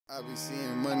I be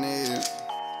seeing money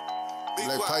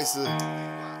like Paisa,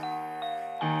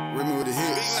 Remy with the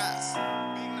hits.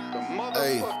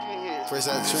 Hey, fresh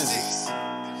out the trenches.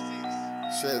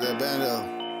 Straight that bando.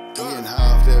 I'm getting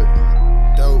high off that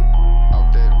dope.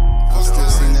 I'm still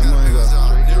seeing that money though.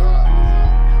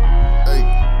 Hey,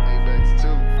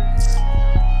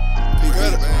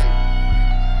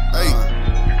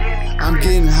 I'm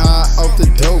getting high off the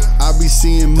dope. I be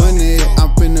seeing money. I'm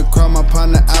finna cry my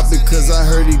partner out because I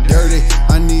heard he dirty.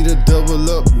 I need a double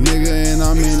up nigga and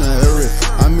I'm in a hurry.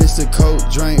 I miss the coke,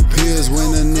 drank pills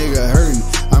when a nigga hurting.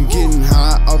 I'm getting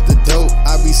high off the dope.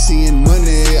 I be seeing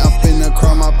money. I'm finna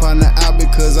cry my partner out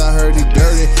because I heard he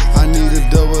dirty. I need a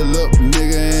double up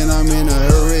nigga and I'm in a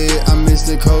hurry. I miss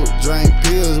the coke, drank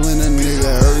pills when a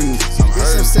nigga hurting.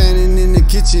 I'm standing in the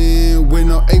kitchen with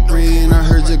no apron. I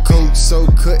heard your coke, so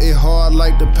cut it hard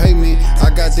like the pavement. I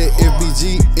got that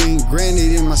FBG ingrained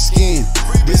in my skin.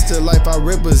 This the life I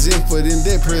represent for them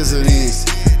dead presidents.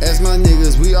 As my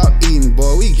niggas, we all eating,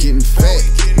 boy, we getting fat.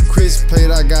 Chris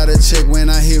played, I got a check when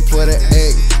I hit for the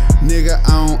act. Nigga,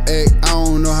 I don't act, I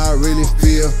don't know how I really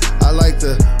feel. I like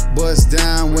to bust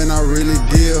down when I really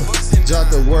deal. Drop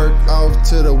the work off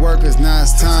to the workers, now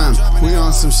it's time. We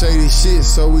on some shady shit,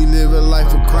 so we live a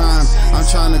life of crime. I'm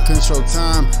trying to control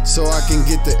time, so I can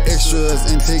get the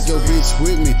extras and take your bitch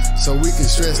with me, so we can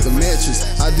stress the mattress.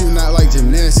 I do not like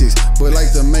gymnastics, but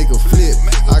like to make a flip.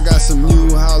 I got some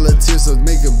new holla tips that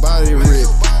make your body rip.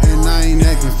 And I ain't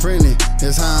acting friendly,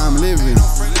 that's how I'm living.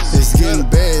 It's getting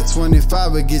bad,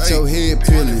 25, but get your head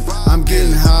peeling. I'm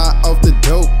getting high off the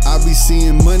dope, I be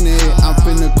seeing money. I'm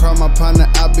finna cry my partner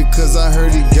out because I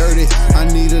heard he dirty. I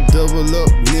need a double up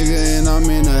nigga and I'm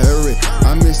in a hurry.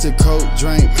 I miss the coke,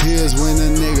 drank pills when a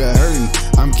nigga hurting.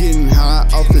 I'm getting high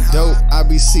off the dope, I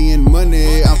be seeing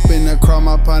money. I'm finna cry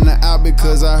my partner out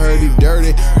because I heard he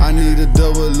dirty. I need a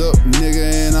double up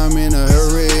nigga and I'm in a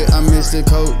hurry. I miss the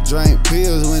coke, drank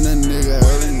pills when a nigga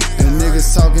hurting. And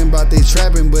niggas talking about they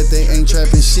trapping, but they ain't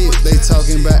trapping shit. They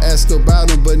talking about Escobar,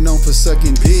 but known for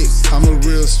sucking dick. I'm a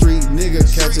real street nigga,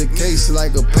 catch a case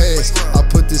like a pass. I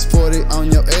put this 40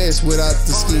 on your ass without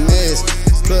the ski mask.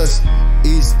 Plus,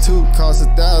 each two cost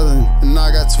 1,000, and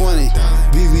I got 20.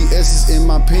 VVS is in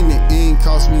my pendant, ain't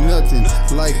cost me nothing.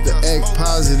 Like to act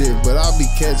positive, but I'll be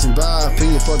catching vibe.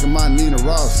 Finger fucking my Nina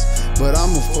Ross, but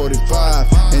I'm a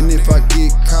 45. And if I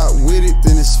get caught with it,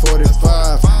 then it's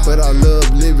 45. But I love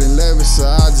living lavish, so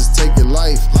I just take your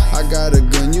life. I got a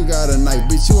gun, you got a knife,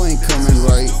 bitch, you ain't coming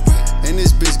right. And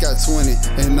this bitch got 20,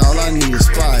 and all I need is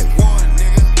 5.